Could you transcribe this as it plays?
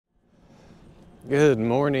Good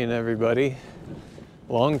morning, everybody.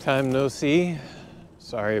 Long time no see.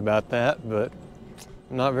 Sorry about that, but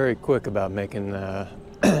I'm not very quick about making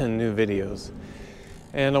new videos.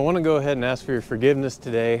 And I want to go ahead and ask for your forgiveness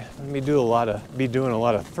today. Let me doing a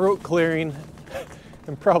lot of throat clearing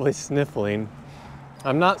and probably sniffling.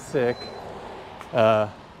 I'm not sick. I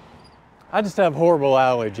just have horrible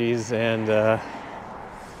allergies, and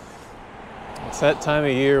it's that time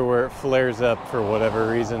of year where it flares up for whatever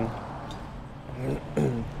reason.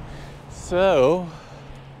 So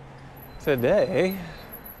today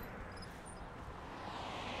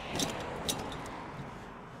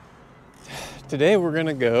we're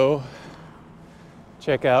gonna go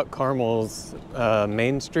check out Carmel's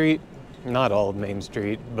Main Street. Not all of Main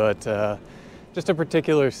Street, but just a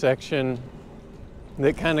particular section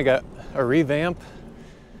that kind of got a revamp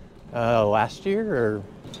last year, or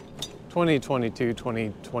 2022,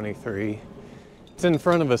 2023. It's in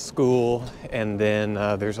front of a school, and then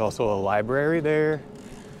there's also a library there.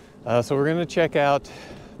 So we're gonna check out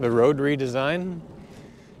the road redesign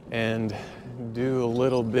and do a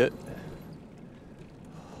little bit,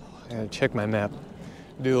 I gotta check my map,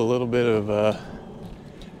 do a little bit of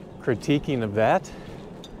critiquing of that,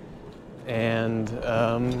 and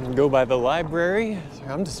go by the library. Sorry,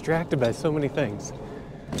 I'm distracted by so many things.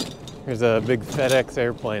 There's a big FedEx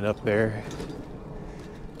airplane up there.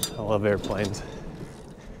 I love airplanes.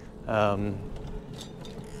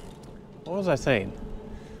 What was I saying?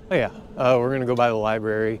 Oh yeah, we're gonna go by the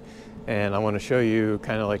library, and I want to show you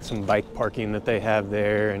kind of like some bike parking that they have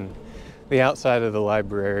there, and the outside of the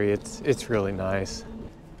library. It's really nice.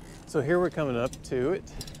 So here we're coming up to it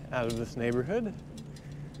out of this neighborhood.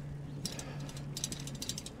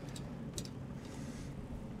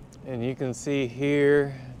 And you can see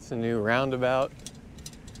here, it's a new roundabout.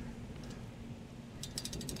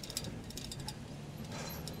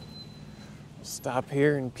 Stop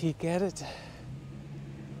here and peek at it.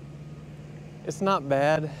 It's not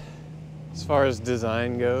bad as far as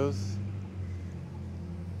design goes.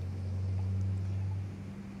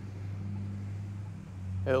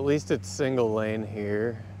 At least it's single lane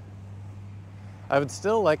here. I would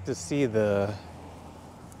still like to see the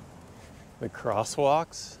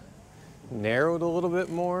crosswalks narrowed a little bit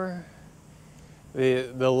more.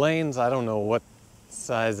 The lanes, I don't know what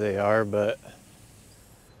size they are, but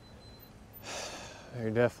they're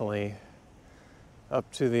definitely up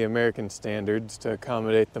to the American standards to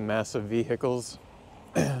accommodate the massive vehicles.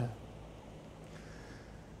 But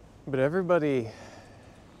everybody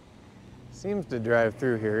seems to drive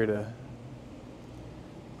through here at a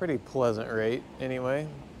pretty pleasant rate anyway.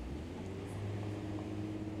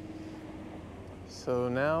 So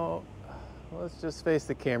now let's just face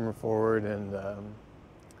the camera forward and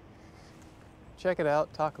check it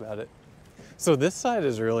out, talk about it. So this side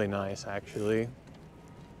is really nice, actually.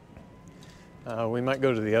 We might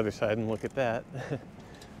go to the other side and look at that.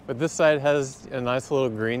 But this side has a nice little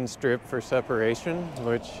green strip for separation,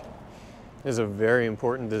 which is a very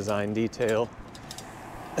important design detail.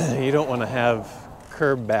 You don't want to have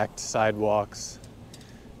curb-backed sidewalks.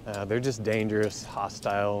 They're just dangerous,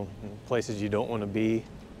 hostile, places you don't want to be.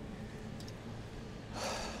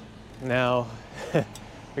 Now,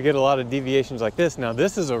 we get a lot of deviations like this. Now,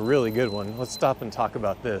 this is a really good one. Let's stop and talk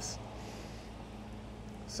about this.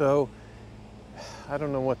 So, I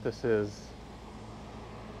don't know what this is.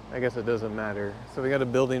 I guess it doesn't matter. So we got a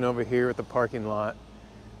building over here with the parking lot.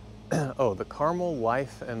 Oh, the Carmel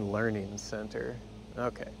Life and Learning Center.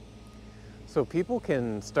 Okay. So people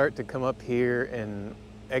can start to come up here and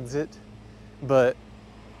exit, but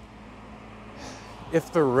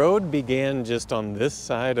if the road began just on this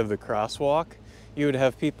side of the crosswalk, you would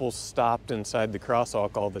have people stopped inside the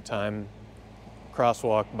crosswalk all the time.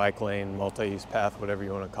 Crosswalk, bike lane, multi-use path, whatever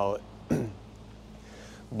you want to call it.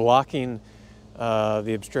 Blocking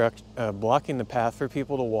blocking the path for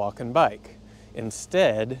people to walk and bike.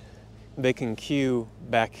 Instead, they can queue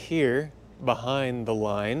back here behind the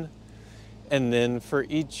line, and then for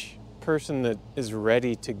each person that is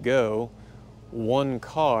ready to go, one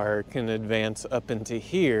car can advance up into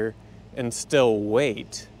here and still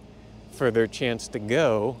wait for their chance to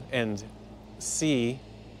go and see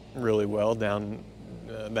really well down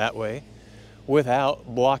that way without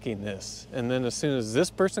blocking this. And then as soon as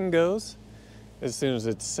this person goes, as soon as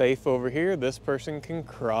it's safe over here, this person can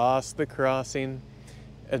cross the crossing,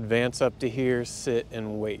 advance up to here, sit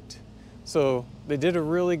and wait. So they did a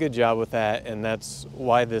really good job with that, and that's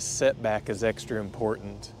why this setback is extra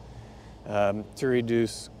important, to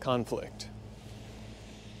reduce conflict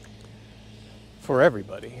for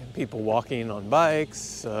everybody. People walking on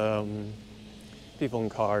bikes, people in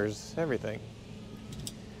cars, everything.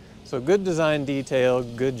 So good design detail,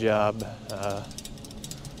 good job.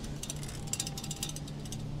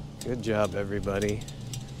 Good job, everybody.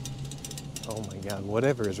 Oh my God,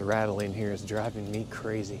 whatever is rattling here is driving me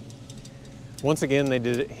crazy. Once again, they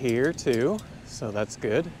did it here too, so that's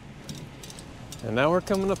good. And now we're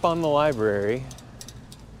coming up on the library.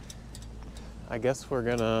 I guess we're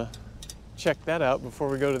gonna check that out before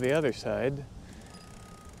we go to the other side.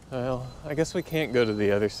 Well, I guess we can't go to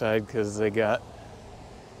the other side because they got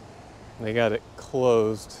it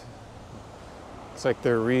closed. Looks like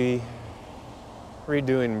they're redoing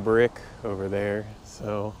brick over there,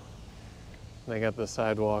 so they got the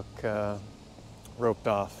sidewalk roped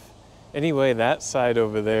off. Anyway, that side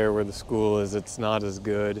over there where the school is, it's not as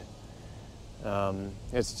good.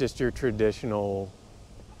 It's just your traditional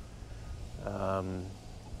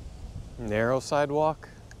narrow sidewalk.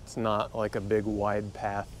 It's not like a big wide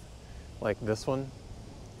path like this one.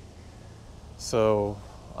 So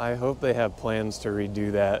I hope they have plans to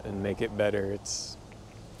redo that and make it better.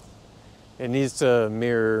 It needs to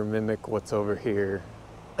mimic what's over here,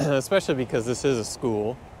 especially because this is a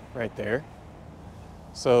school right there.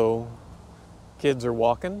 So kids are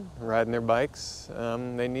walking, riding their bikes.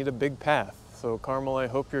 They need a big path. So Carmel, I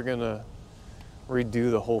hope you're gonna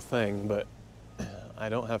redo the whole thing, but I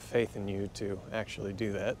don't have faith in you to actually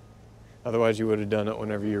do that. Otherwise you would have done it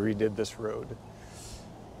whenever you redid this road.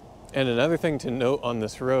 And another thing to note on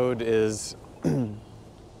this road is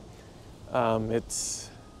it's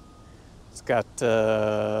got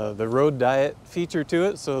the road diet feature to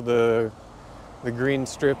it, so the green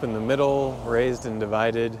strip in the middle, raised and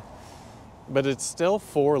divided, but it's still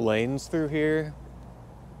 4 lanes through here,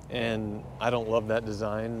 and I don't love that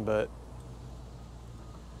design, but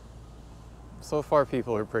so far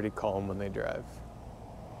people are pretty calm when they drive,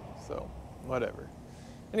 so whatever.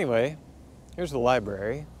 Anyway, here's the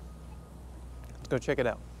library. Let's go check it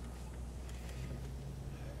out.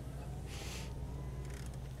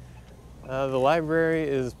 The library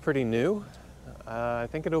is pretty new. I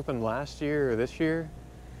think it opened last year or this year.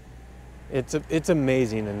 It's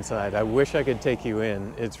amazing inside. I wish I could take you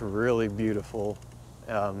in. It's really beautiful.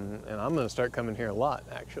 And I'm gonna start coming here a lot,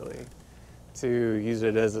 actually, to use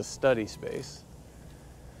it as a study space.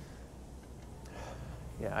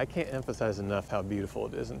 Yeah, I can't emphasize enough how beautiful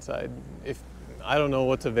it is inside. I don't know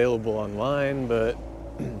what's available online, but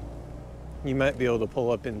you might be able to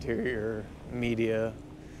pull up interior media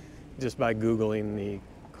just by Googling the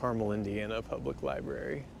Carmel, Indiana Public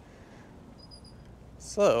Library.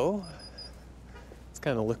 So, let's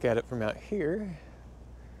kind of look at it from out here.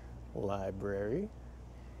 Library.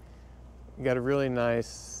 You got a really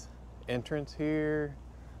nice entrance here,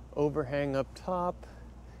 overhang up top,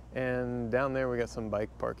 and down there we got some bike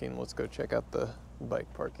parking. Let's go check out the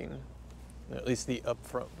bike parking, at least the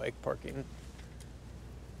upfront bike parking.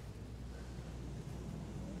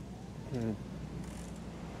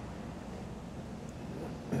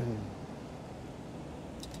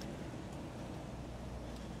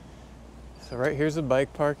 So right here's the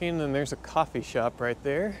bike parking, and there's a coffee shop right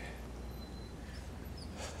there.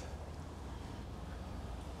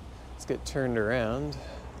 Let's get turned around.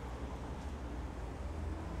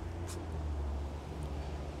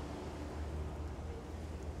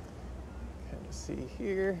 Kind of see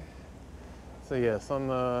here. So yes, on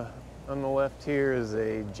the left here is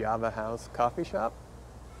a Java House coffee shop.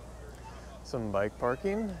 Some bike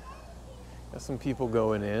parking. Got some people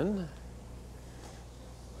going in.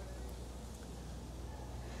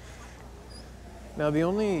 Now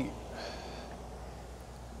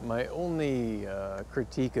my only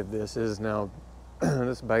critique of this is now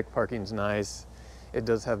this bike parking's nice. It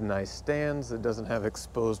does have nice stands. It doesn't have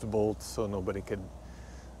exposed bolts, so nobody could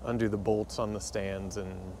undo the bolts on the stands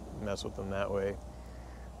and mess with them that way.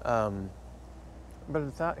 But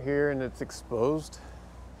it's out here and it's exposed.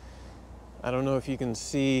 I don't know if you can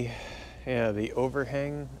see, the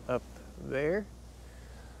overhang up there,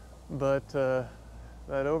 but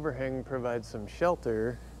that overhang provides some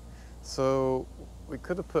shelter, so we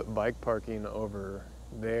could have put bike parking over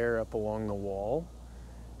there up along the wall,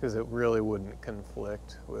 because it really wouldn't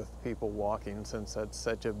conflict with people walking since that's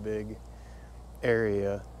such a big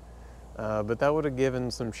area. But that would have given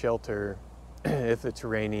some shelter if it's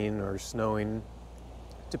raining or snowing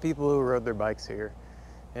to people who rode their bikes here.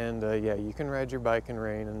 And yeah, you can ride your bike in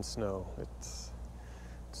rain and snow. It's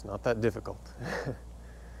not that difficult.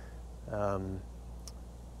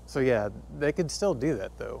 So yeah, they could still do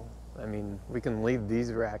that though. I mean, we can leave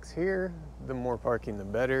these racks here. The more parking, the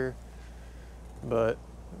better. But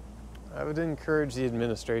I would encourage the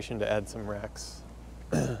administration to add some racks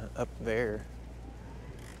up there,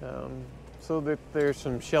 so that there's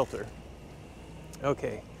some shelter.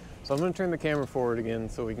 Okay, So I'm going to turn the camera forward again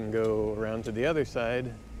so we can go around to the other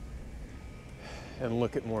side and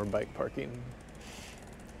look at more bike parking.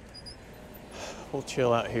 We'll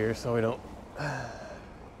chill out here so we don't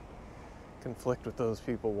conflict with those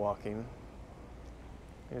people walking.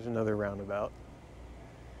 Here's another roundabout.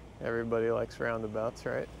 Everybody likes roundabouts,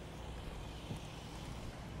 right?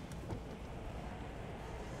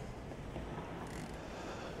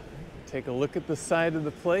 Take a look at the side of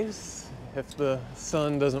the place if the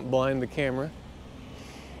sun doesn't blind the camera.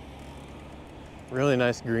 Really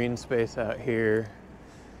nice green space out here.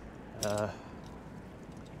 I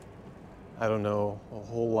don't know a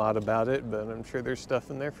whole lot about it, but I'm sure there's stuff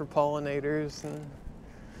in there for pollinators and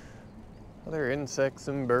other insects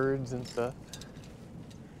and birds and stuff.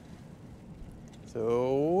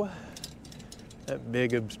 So that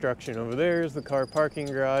big obstruction over there is the car parking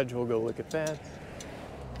garage. We'll go look at that.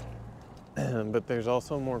 But there's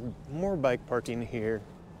also more bike parking here.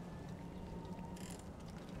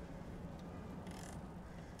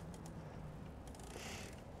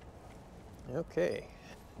 Okay.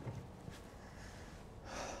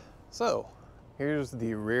 So here's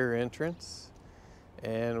the rear entrance,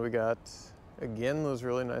 and we got, again, those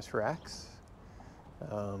really nice racks.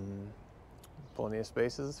 Plenty of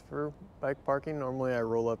spaces for bike parking. Normally I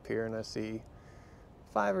roll up here and I see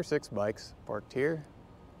 5 or 6 bikes parked here.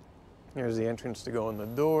 Here's the entrance to go in the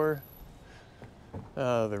door,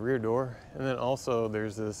 the rear door, and then also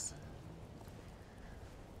there's this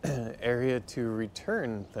area to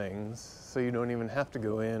return things, so you don't even have to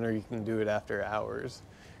go in, or you can do it after hours.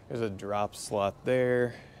 There's a drop slot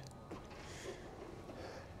there,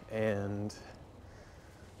 and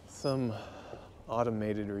some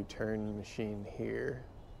automated return machine here.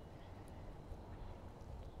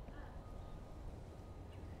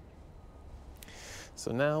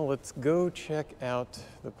 So now let's go check out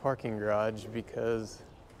the parking garage, because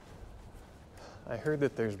I heard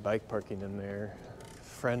that there's bike parking in there.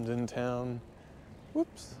 Friend in town,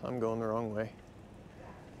 whoops, I'm going the wrong way,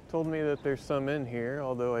 told me that there's some in here,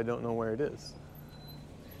 although I don't know where it is.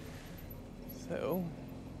 So,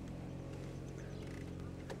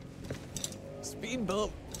 speed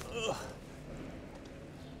bump. Ugh.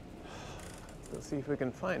 Let's see if we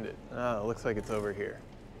can find it. Ah, it looks like it's over here.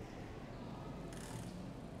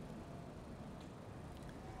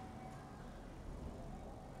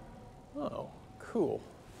 Oh, cool.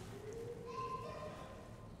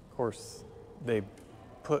 Of course, they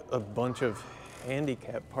put a bunch of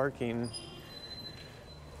handicap parking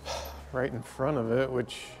right in front of it,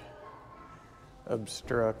 which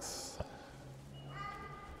obstructs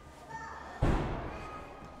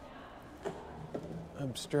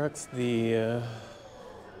the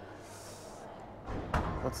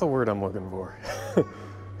what's the word I'm looking for?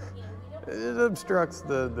 It obstructs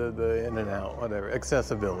the in and out, whatever,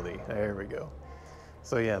 accessibility. There we go.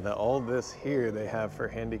 So yeah, all this here they have for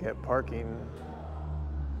handicap parking,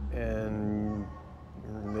 and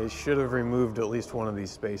they should have removed at least one of these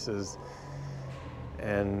spaces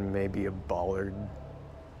and maybe a bollard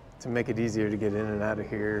to make it easier to get in and out of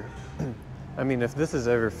here. I mean, if this is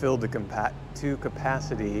ever filled to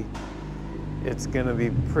capacity, it's gonna be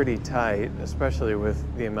pretty tight, especially with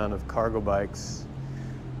the amount of cargo bikes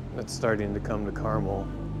that's starting to come to Carmel.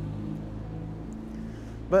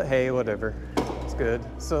 But hey, whatever, it's good.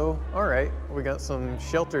 So, all right, we got some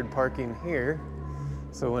sheltered parking here.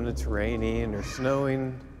 So when it's raining or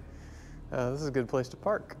snowing, this is a good place to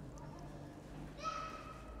park.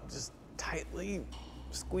 Just tightly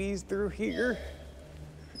squeeze through here.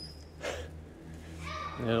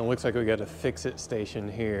 And it looks like we got a fix-it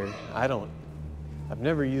station here. I've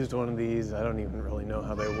never used one of these. I don't even really know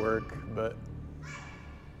how they work, but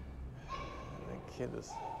the kid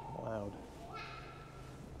is loud.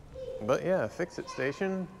 But yeah, fix-it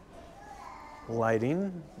station.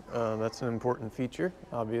 Lighting, that's an important feature,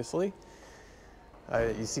 obviously.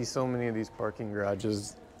 You see so many of these parking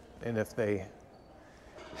garages, and if they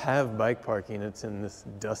have bike parking, it's in this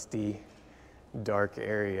dusty, dark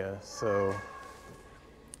area. So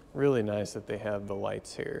really nice that they have the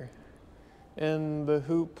lights here. And the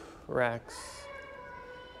hoop racks,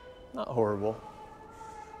 not horrible.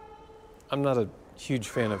 I'm not a huge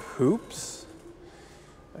fan of hoops.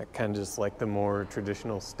 I kind of just like the more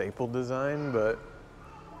traditional staple design, but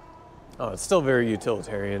it's still very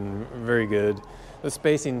utilitarian, very good. The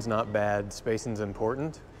spacing's not bad, spacing's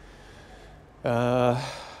important. But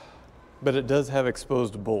it does have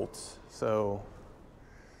exposed bolts, so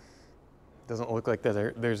it doesn't look like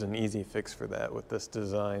there's an easy fix for that with this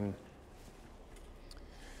design.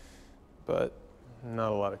 But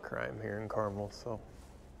not a lot of crime here in Carmel, so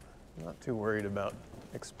I'm not too worried about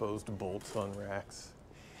exposed bolts on racks.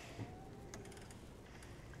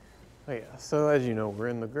 Oh yeah, so as you know, we're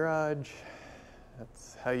in the garage.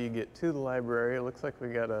 That's how you get to the library. It looks like we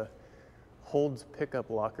got a holds pickup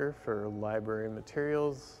locker for library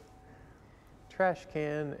materials, trash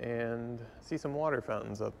can, and I see some water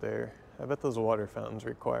fountains up there. I bet those water fountains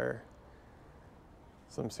require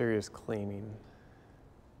some serious cleaning.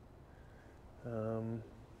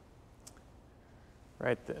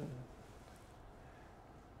 Right then,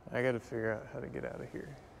 I gotta figure out how to get out of here.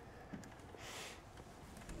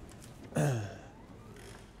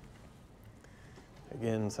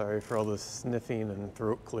 Again, sorry for all the sniffing and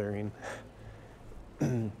throat clearing.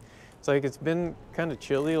 It's like it's been kind of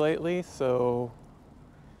chilly lately, so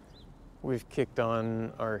we've kicked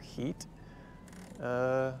on our heat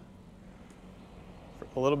for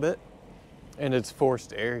a little bit, and it's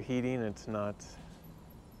forced air heating. It's not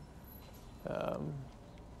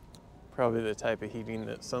probably the type of heating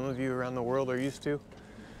that some of you around the world are used to.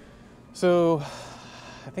 So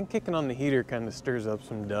I think kicking on the heater kind of stirs up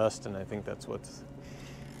some dust, and I think that's what's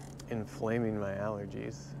inflaming my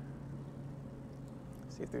allergies.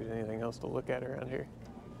 See if there's anything else to look at around here.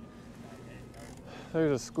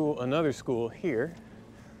 There's another school here.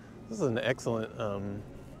 This is an excellent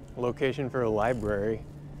location for a library,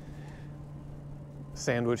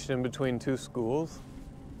 sandwiched in between two schools.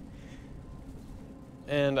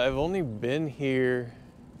 And I've only been here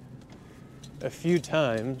a few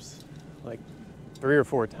times, like 3 or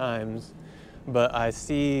 4 times, but I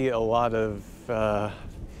see a lot of,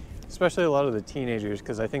 especially a lot of the teenagers,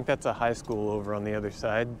 because I think that's a high school over on the other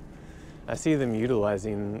side. I see them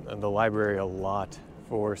utilizing the library a lot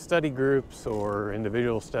for study groups or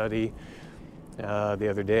individual study. The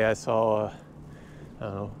other day I saw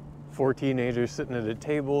 4 teenagers sitting at a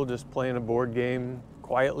table just playing a board game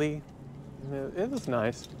quietly. It was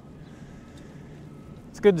nice.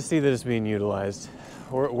 It's good to see that it's being utilized.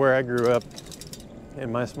 Where I grew up,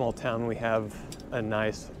 in my small town, we have a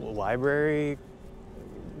nice library,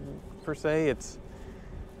 per se.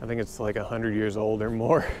 I think it's like 100 years old or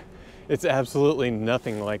more. It's absolutely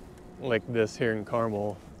nothing like this here in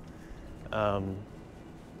Carmel.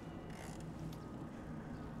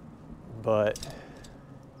 But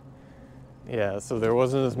yeah, so there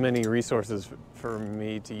wasn't as many resources for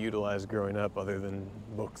me to utilize growing up other than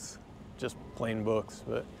books, just plain books.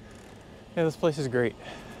 But yeah, this place is great.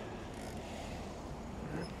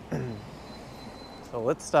 So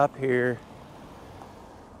let's stop here.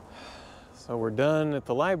 So we're done at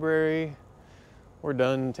the library. We're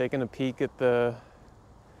done taking a peek at the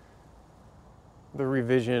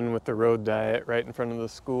revision with the road diet right in front of the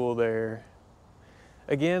school there.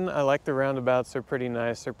 Again, I like the roundabouts. They're pretty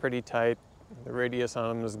nice. They're pretty tight. The radius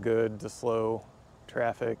on them is good to slow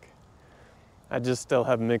traffic. I just still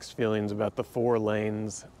have mixed feelings about the 4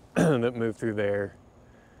 lanes that move through there.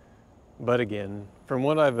 But again, from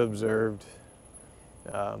what I've observed,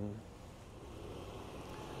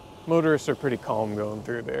 motorists are pretty calm going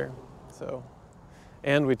through there. So,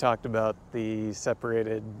 and we talked about the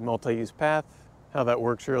separated multi-use path, how that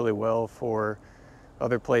works really well for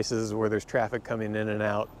other places where there's traffic coming in and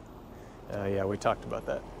out. Yeah, we talked about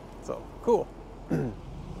that. So, cool.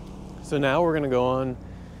 So now we're gonna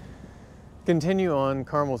continue on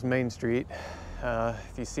Carmel's Main Street.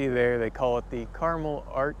 If you see there, they call it the Carmel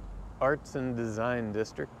Arts and Design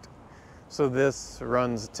District. So this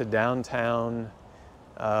runs to downtown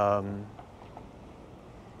and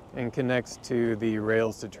connects to the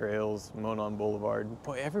Rails to Trails Monon Boulevard.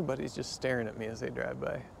 Boy, everybody's just staring at me as they drive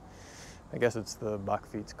by. I guess it's the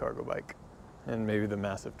Bachfiets cargo bike and maybe the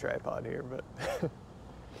massive tripod here, but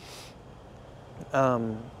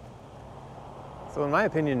so in my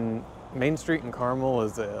opinion, Main Street in Carmel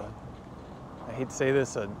is I hate to say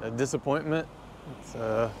this, a disappointment. It's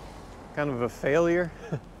kind of a failure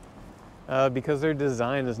because their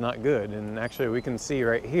design is not good. And actually we can see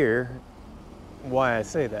right here why I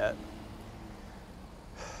say that.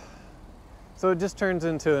 So it just turns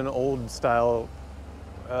into an old style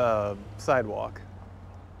sidewalk,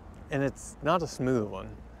 and it's not a smooth one.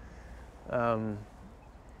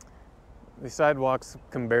 The sidewalks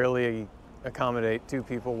can barely accommodate 2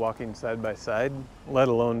 people walking side by side, let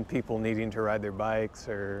alone people needing to ride their bikes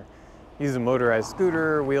or use a motorized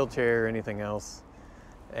scooter, wheelchair, or anything else.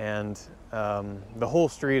 And the whole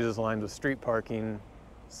street is lined with street parking.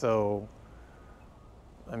 So,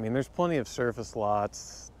 I mean, there's plenty of surface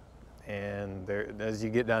lots, and as you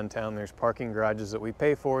get downtown, there's parking garages that we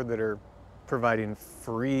pay for that are providing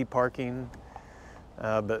free parking.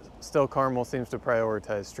 But still, Carmel seems to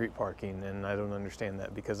prioritize street parking, and I don't understand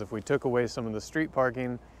that, because if we took away some of the street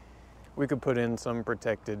parking, we could put in some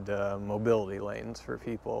protected mobility lanes for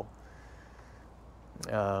people.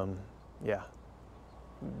 Yeah.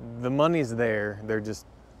 the money's there. They're just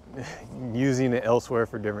using it elsewhere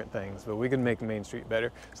for different things, but we can make Main Street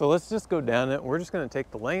better. So let's just go down it. We're just gonna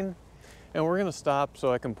take the lane and we're gonna stop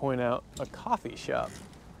so I can point out a coffee shop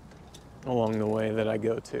along the way that I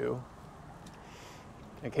go to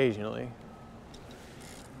occasionally.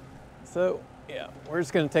 So yeah, we're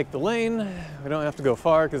just gonna take the lane. We don't have to go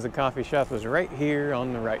far because the coffee shop is right here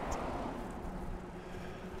on the right.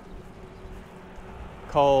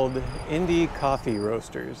 Called Indie Coffee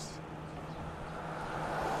Roasters.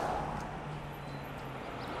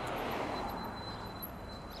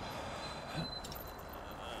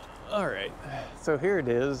 All right, so here it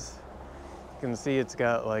is. You can see it's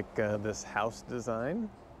got like this house design,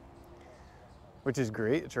 which is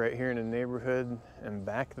great. It's right here in a neighborhood, and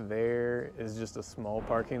back there is just a small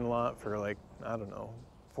parking lot for like, I don't know,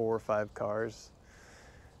 4 or 5 cars.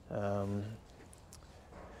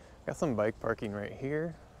 Got some bike parking right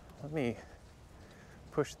here. Let me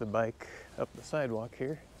push the bike up the sidewalk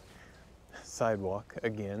here. Sidewalk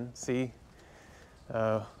again, see?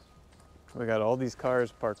 We got all these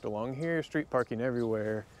cars parked along here, street parking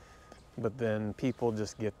everywhere, but then people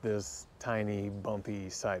just get this tiny, bumpy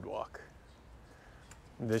sidewalk.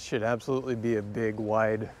 This should absolutely be a big,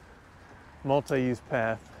 wide, multi-use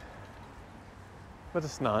path, but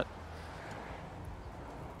it's not.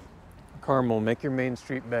 Carmel, make your Main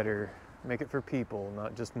Street better. Make it for people,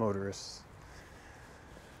 not just motorists.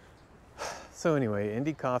 So anyway,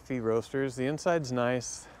 Indie Coffee Roasters. The inside's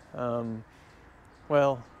nice.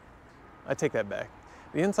 Well, I take that back.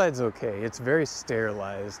 The inside's okay. It's very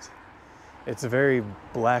sterilized. It's very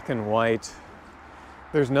black and white.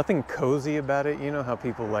 There's nothing cozy about it. You know how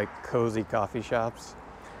people like cozy coffee shops?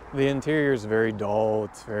 The interior is very dull.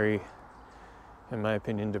 It's very, in my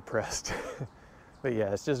opinion, depressed. But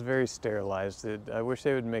yeah, it's just very sterilized. I wish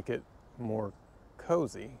they would make it more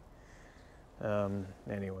cozy.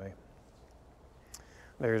 Anyway,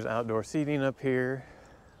 there's outdoor seating up here,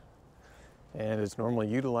 and it's normally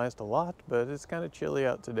utilized a lot, but it's kind of chilly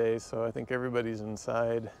out today, so I think everybody's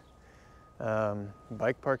inside.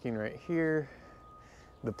 Bike parking right here.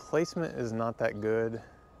 The placement is not that good.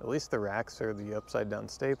 At least the racks are the upside down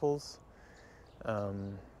staples.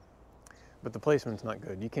 But the placement's not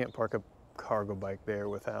good. You can't park a cargo bike there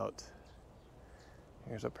without,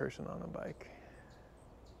 here's a person on a bike.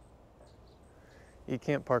 You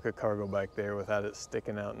can't park a cargo bike there without it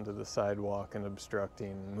sticking out into the sidewalk and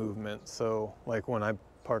obstructing movement. So like when I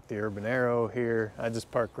park the Urban Arrow here, I just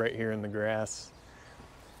park right here in the grass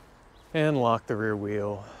and lock the rear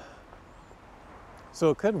wheel. So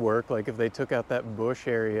it could work, like if they took out that bush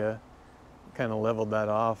area, kind of leveled that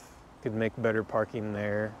off, could make better parking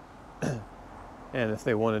there. And if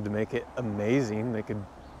they wanted to make it amazing, they could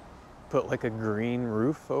put like a green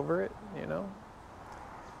roof over it, you know?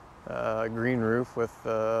 A green roof with,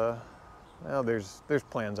 well, there's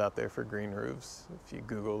plans out there for green roofs. If you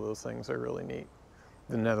Google, those things are really neat.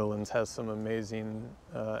 The Netherlands has some amazing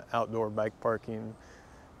outdoor bike parking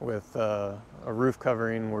with a roof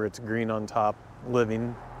covering where it's green on top,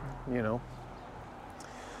 living, you know,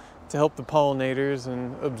 to help the pollinators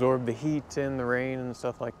and absorb the heat and the rain and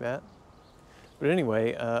stuff like that. But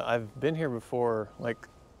anyway, I've been here before. Like,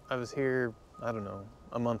 I was here, I don't know,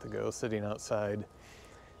 a month ago, sitting outside,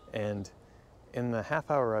 and in the half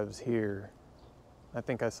hour I was here, I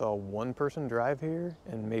think I saw one person drive here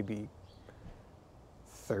and maybe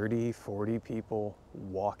 30, 40 people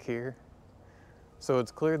walk here. So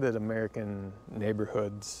it's clear that American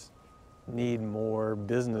neighborhoods need more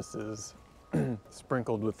businesses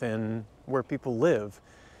sprinkled within where people live,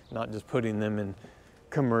 not just putting them in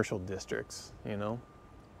commercial districts, you know?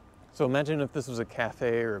 So imagine if this was a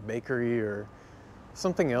cafe or a bakery or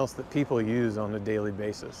something else that people use on a daily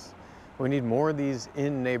basis. We need more of these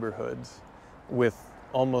in neighborhoods with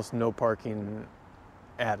almost no parking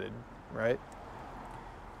added, right?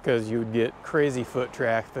 Because you would get crazy foot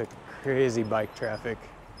traffic, crazy bike traffic.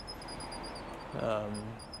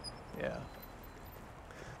 Yeah.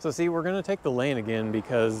 So see, we're gonna take the lane again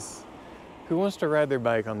because who wants to ride their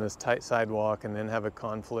bike on this tight sidewalk and then have a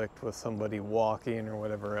conflict with somebody walking or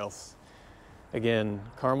whatever else? Again,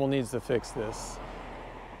 Carmel needs to fix this.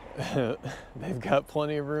 They've got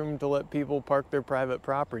plenty of room to let people park their private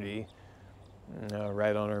property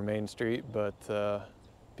right on our main street, but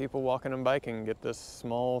people walking and biking get this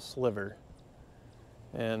small sliver,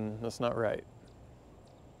 and that's not right.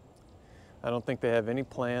 I don't think they have any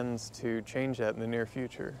plans to change that in the near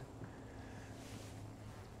future.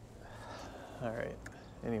 All right,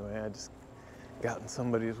 anyway, I just got in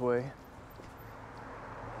somebody's way.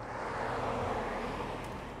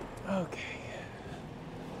 Okay.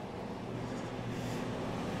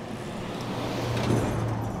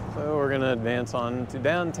 gonna advance on to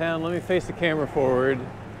downtown. Let me face the camera forward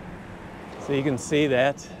so you can see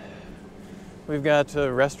that. We've got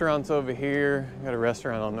restaurants over here. Got a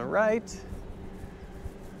restaurant on the right.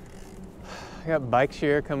 I got bike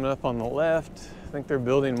share coming up on the left. I think they're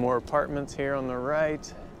building more apartments here on the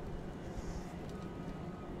right.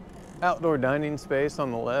 Outdoor dining space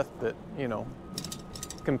on the left that, you know,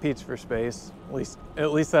 competes for space.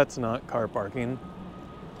 At least that's not car parking.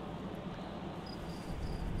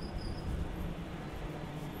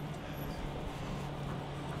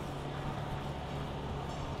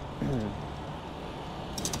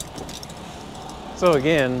 So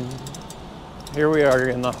again, here we are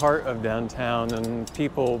in the heart of downtown, and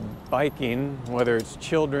people biking, whether it's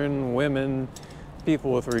children, women,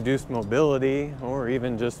 people with reduced mobility, or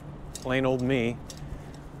even just plain old me.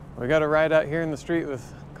 We got to ride out here in the street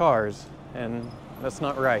with cars, and that's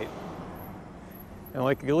not right. And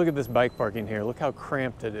like, you look at this bike parking here, look how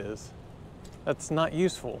cramped it is. That's not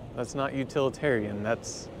useful. That's not utilitarian.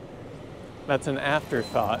 That's an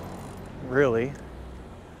afterthought, really.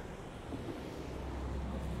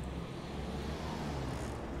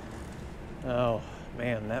 Oh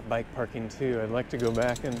man, that bike parking too. I'd like to go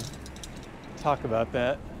back and talk about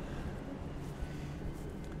that.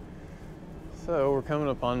 So we're coming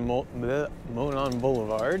up on Monon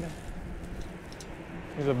Boulevard.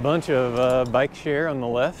 There's a bunch of bike share on the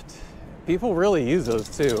left. People really use those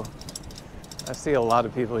too. I see a lot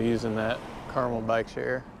of people using that Carmel bike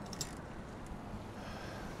share.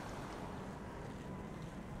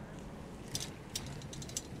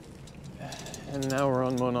 And now we're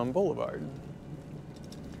on Monon Boulevard.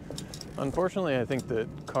 Unfortunately, I think that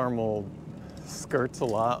Carmel skirts a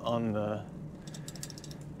lot on the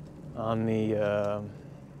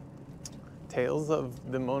tails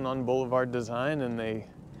of the Monon Boulevard design, and they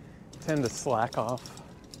tend to slack off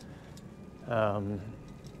in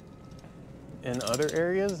other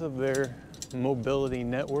areas of their mobility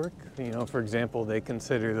network. You know, for example, they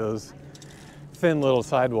consider those thin little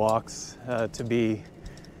sidewalks to be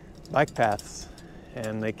bike paths,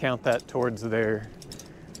 and they count that towards their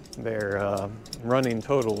running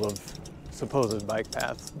total of supposed bike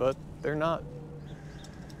paths, but they're not.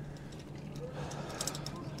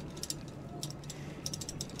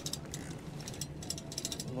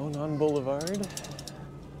 Monon Boulevard.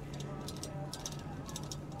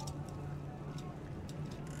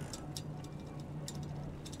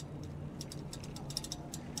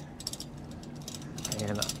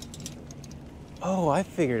 And oh, I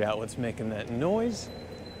figured out what's making that noise.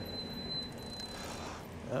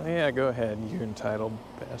 Oh yeah, go ahead, you entitled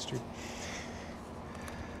bastard.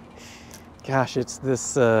 Gosh, it's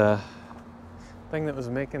this thing that was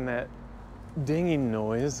making that dinging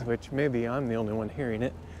noise, which maybe I'm the only one hearing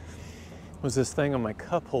it, was this thing on my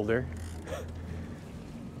cup holder.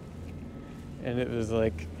 And it was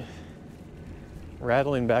like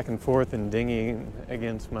rattling back and forth and dinging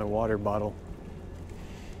against my water bottle.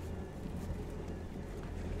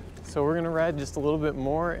 So we're gonna ride just a little bit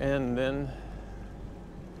more and then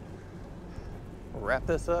wrap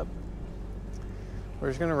this up. We're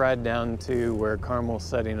just gonna ride down to where Carmel's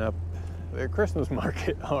setting up their Christmas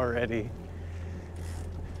market already.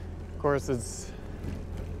 Of course, it's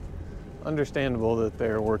understandable that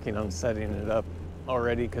they're working on setting it up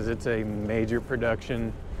already because it's a major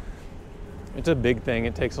production. It's a big thing.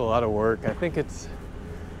 It takes a lot of work. I think it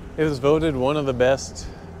was voted one of the best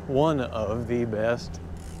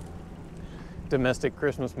domestic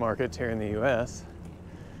Christmas markets here in the U.S.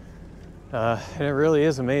 And it really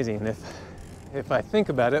is amazing. If I think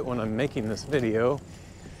about it when I'm making this video,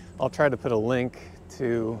 I'll try to put a link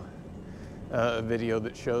to a video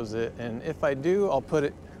that shows it, and if I do, I'll put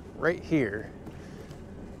it right here.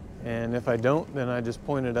 And if I don't, then I just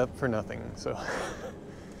point it up for nothing. So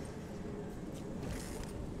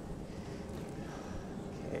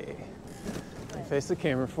okay, face the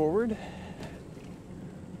camera forward.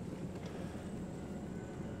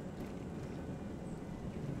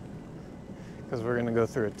 Because we're gonna go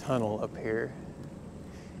through a tunnel up here.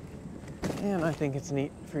 And I think it's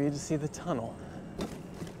neat for you to see the tunnel.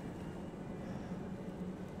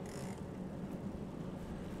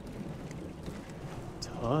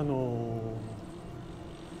 Tunnel.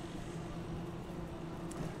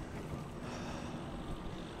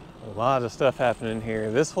 A lot of stuff happening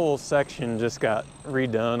here. This whole section just got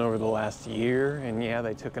redone over the last year, and yeah,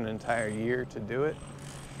 they took an entire year to do it.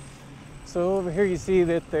 So over here you see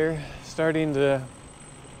that they're starting to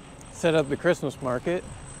set up the Christmas market.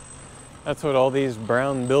 That's what all these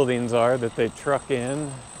brown buildings are that they truck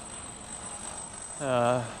in.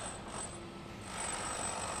 I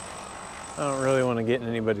don't really want to get in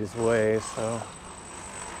anybody's way, so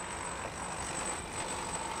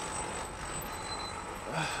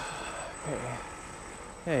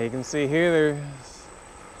Yeah, you can see here they're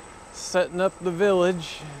setting up the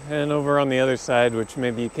village, and over on the other side, which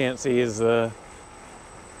maybe you can't see, is the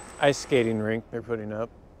ice skating rink they're putting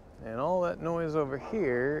up. And all that noise over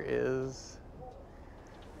here is,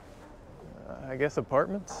 I guess,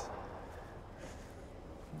 apartments.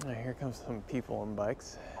 Here comes some people on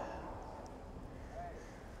bikes.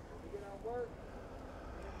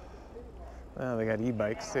 Oh, they got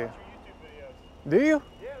e-bikes too. Do you?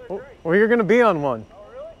 Well, you're gonna be on one.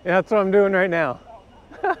 Yeah, that's what I'm doing right now.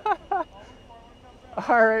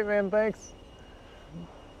 All right, man, thanks.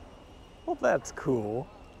 Well, that's cool.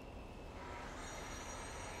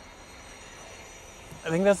 I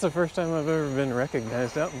think that's the first time I've ever been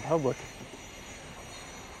recognized out in public.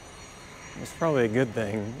 It's probably a good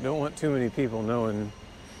thing. Don't want too many people knowing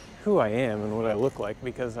who I am and what I look like,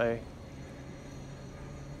 because I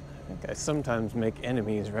think I sometimes make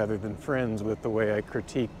enemies rather than friends with the way I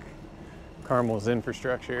critique Carmel's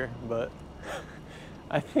infrastructure. But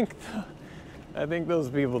I think those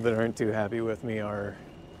people that aren't too happy with me are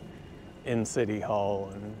in City Hall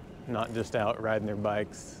and not just out riding their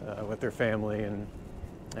bikes with their family and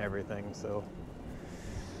everything. So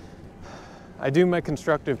I do my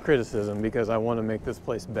constructive criticism because I want to make this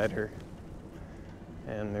place better.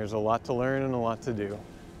 And there's a lot to learn and a lot to do.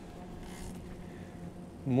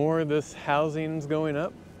 More of this housing's going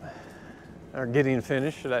up, or getting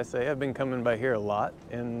finished, should I say. I've been coming by here a lot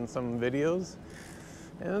in some videos,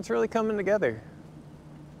 and it's really coming together.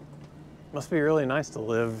 Must be really nice to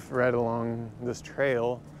live right along this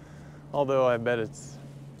trail, although I bet it's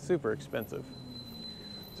super expensive.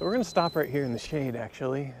 So we're gonna stop right here in the shade,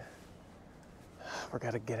 actually. We're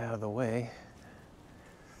gotta get out of the way.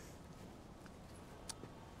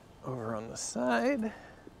 Over on the side.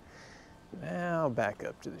 Now back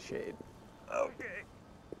up to the shade.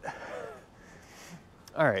 Okay.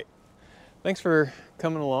 All right. Thanks for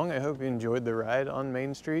coming along. I hope you enjoyed the ride on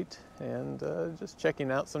Main Street and just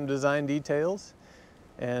checking out some design details.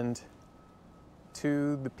 And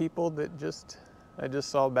to the people that I just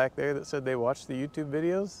saw back there that said they watched the YouTube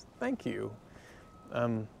videos, thank you.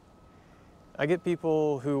 I get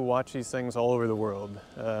people who watch these things all over the world.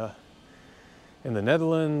 In the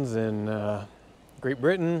Netherlands, in Great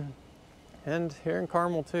Britain, and here in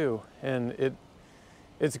Carmel too. And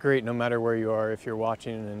it's great no matter where you are. If you're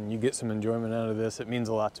watching and you get some enjoyment out of this, it means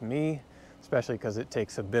a lot to me, especially because it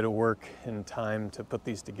takes a bit of work and time to put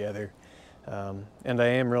these together. And I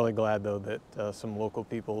am really glad though that some local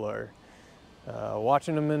people are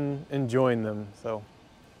watching them and enjoying them. So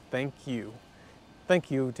thank you. Thank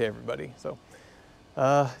you to everybody. So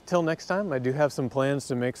till next time, I do have some plans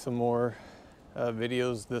to make some more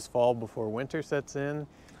videos this fall before winter sets in.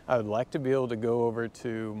 I would like to be able to go over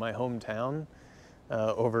to my hometown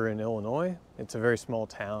over in Illinois. It's a very small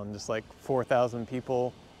town, just like 4,000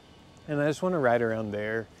 people. And I just want to ride around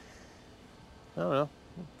there. I don't know,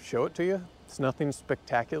 show it to you. It's nothing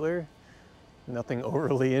spectacular, nothing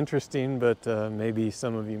overly interesting, but maybe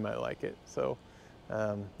some of you might like it. So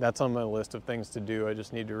that's on my list of things to do. I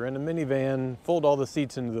just need to rent a minivan, fold all the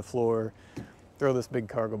seats into the floor, throw this big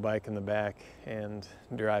cargo bike in the back, and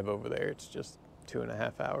drive over there. It's just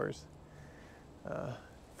 2.5 hours.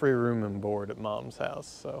 Free room and board at Mom's house.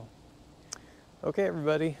 So, okay,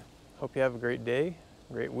 everybody. Hope you have a great day,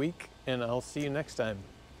 great week, and I'll see you next time.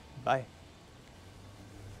 Bye.